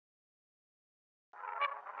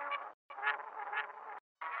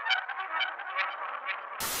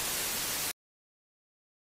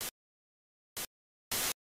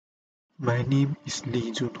My name is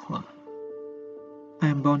Lee Junhua. I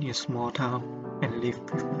am born in a small town and live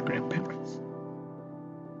with my grandparents.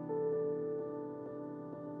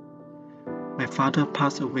 My father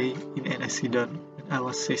passed away in an accident when I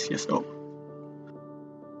was 6 years old.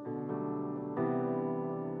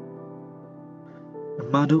 My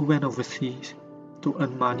mother went overseas to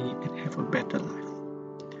earn money and have a better life.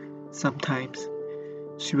 Sometimes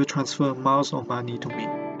she will transfer amounts of money to me.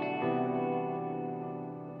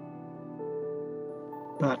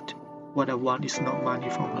 But what I want is not money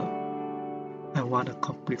from her. I want a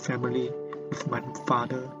complete family with my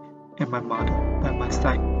father and my mother by my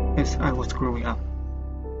side as I was growing up.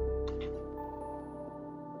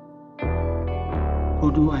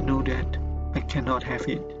 Although I know that I cannot have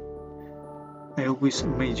it, I always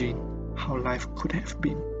imagine how life could have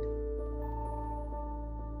been.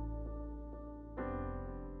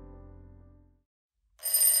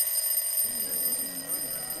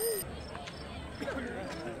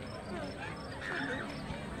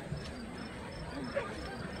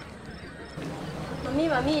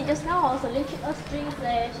 Mommy, just now I was looking at strings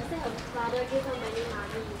there. She said her father gave her many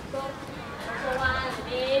money. So, also want,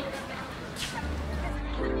 babe.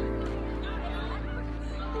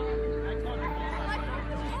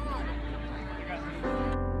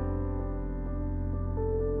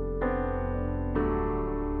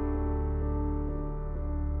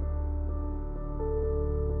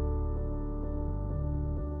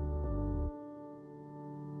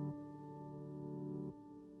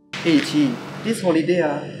 Hey Chi, this holiday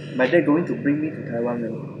my dad going to bring me to Taiwan.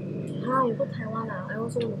 Huh, you go Taiwan ah? I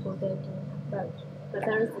also want to go there too. But my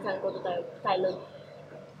parents can't go to Thailand.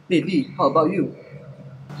 Hey Lee, how about you?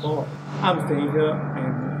 Oh, I'm staying here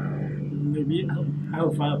and maybe I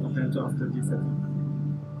will find a part-time job after this.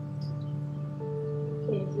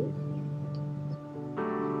 Okay.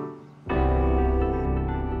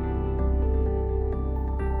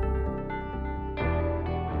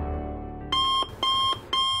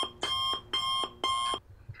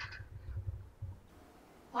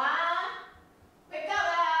 Wake up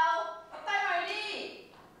now! What time already?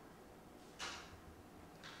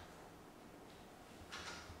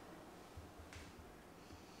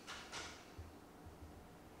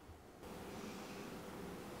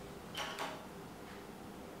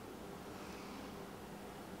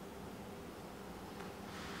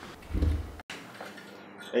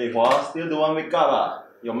 Hey Hua, still don't want wake up ah?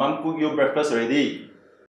 Your mom cook you breakfast already.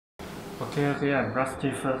 Okay, I brush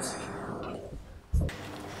teeth first.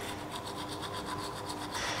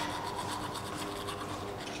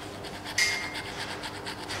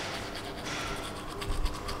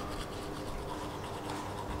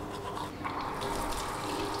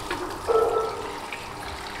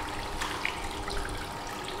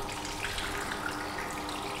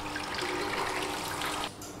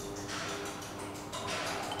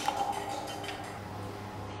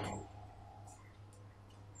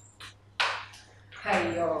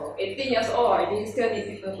 Yo, 18 years old already, still need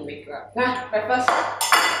people to wake up. Nah, breakfast.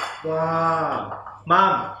 Wow,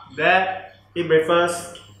 Mom, Dad, eat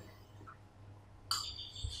breakfast.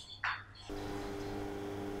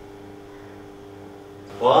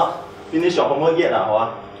 Hua, finish your homework yet ah Hua?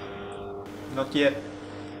 Not yet.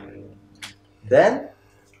 Then?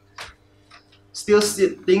 Still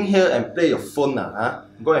sitting here and play your phone ah? Huh?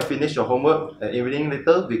 Go and finish your homework and evening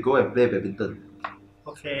later we go and play badminton.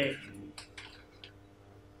 Okay.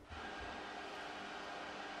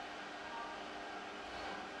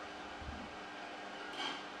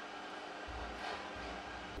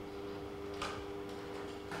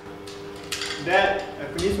 Dad, I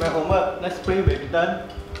finished my homework. Let's play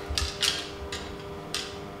badminton.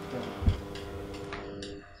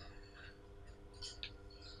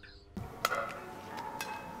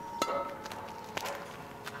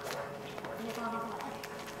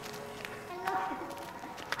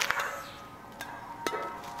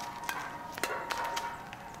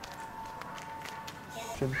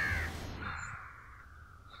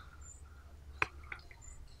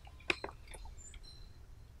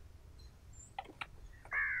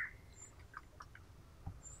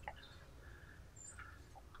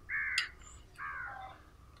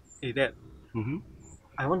 Hey Dad, Mm-hmm.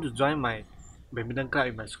 I want to join my badminton club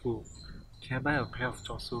in my school. Can I buy a pair of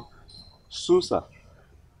shoes? Shoes ah?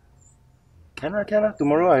 Can ah.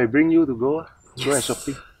 Tomorrow I bring you to go go and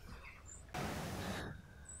shopping.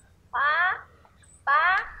 Pa,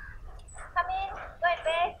 come in. Go and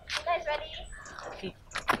play. Dinner is ready.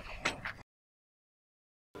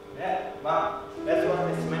 Dad, Mom, let's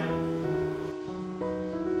watch this man.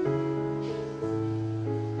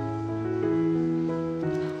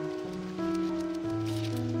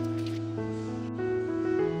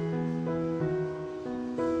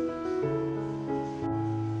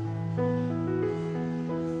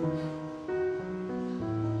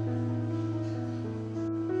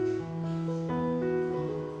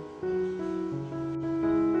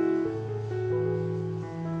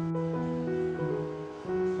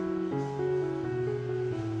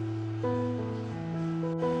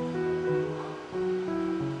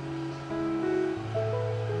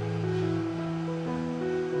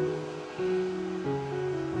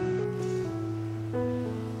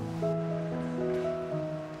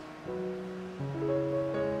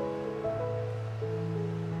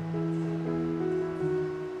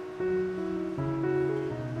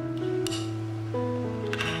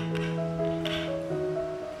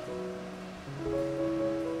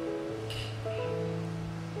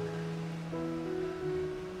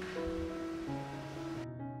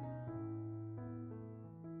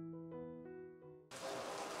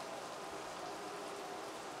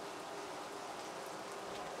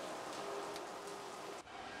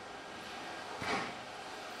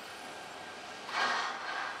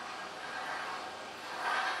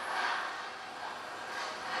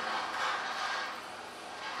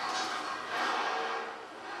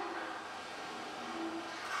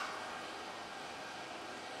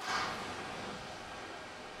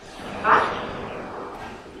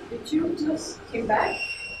 Did you just came back?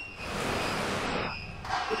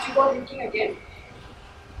 Did you go drinking again?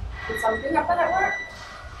 Did something happen at work?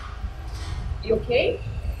 You okay?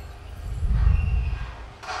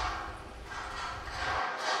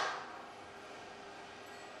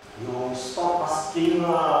 You stop asking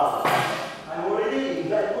lah. I'm already in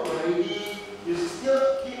bed mood already. You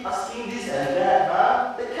still keep asking this and that,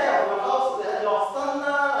 huh? Take care of your house and your son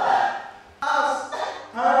lah. Ask,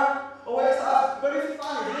 huh? Always ask. Very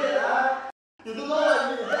fun, is it, huh? You don't know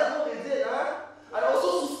what you in bed mood, is it, huh? I also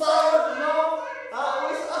susah, you know?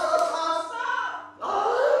 Always ask.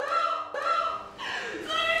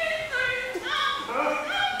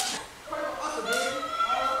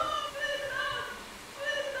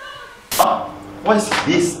 What is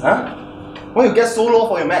this, huh? Why you get so low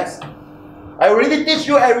for your maths? I already teach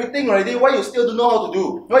you everything already. Why you still don't know how to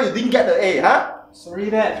do? Why you didn't get the A, huh? Sorry,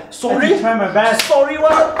 Dad. Sorry? I did try my best. Sorry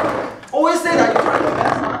what? Always say that you try your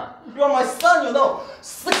best, huh? You are my son, you know.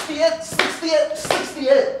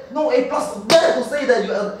 68. No A plus. Dare to say that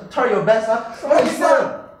you try your best, huh? My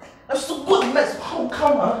son. I'm so good at maths. How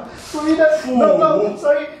come, huh? Sorry, Dad. No,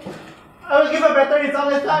 sorry. I will give a better result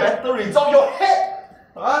next time. Better result your head,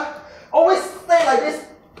 huh? Always say like this.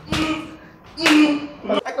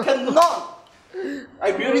 I cannot. I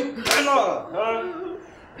really cannot.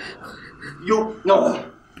 You no.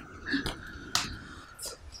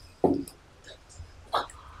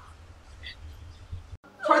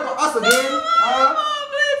 Try to ask again.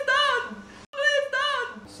 Please don't!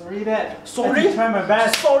 Sorry, Dad. Sorry? I did try my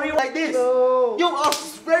best. Sorry like this. No. You are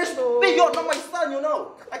very stupid. You're not my son, you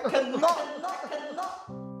know. I cannot.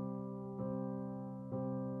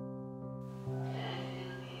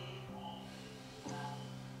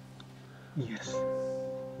 Yes,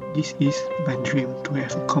 this is my dream to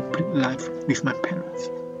have a complete life with my parents.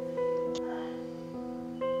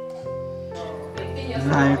 A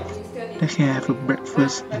life that can have a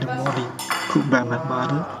breakfast in the morning cooked by my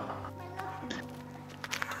mother.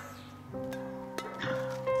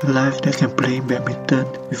 A life that can play badminton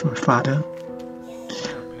with my father.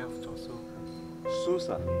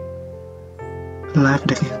 A life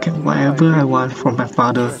that can get whatever I want from my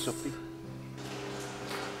father.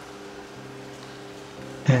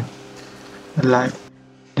 And a life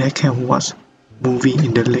that can watch movie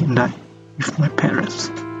in the late night with my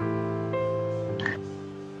parents.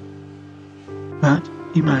 But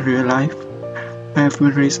in my real life, I have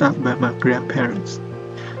been raised up by my grandparents.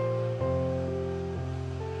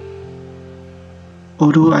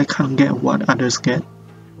 Although I can't get what others get,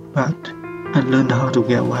 but I learned how to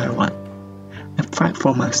get what I want and fight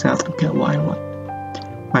for myself to get what I want.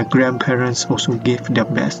 My grandparents also gave their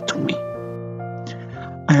best to me.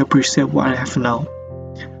 I appreciate what I have now.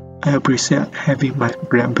 I appreciate having my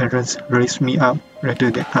grandparents raise me up rather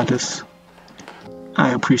than others.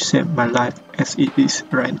 I appreciate my life as it is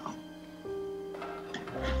right now.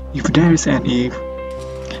 If there is an if,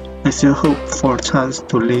 I still hope for a chance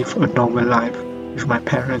to live a normal life with my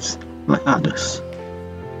parents like others.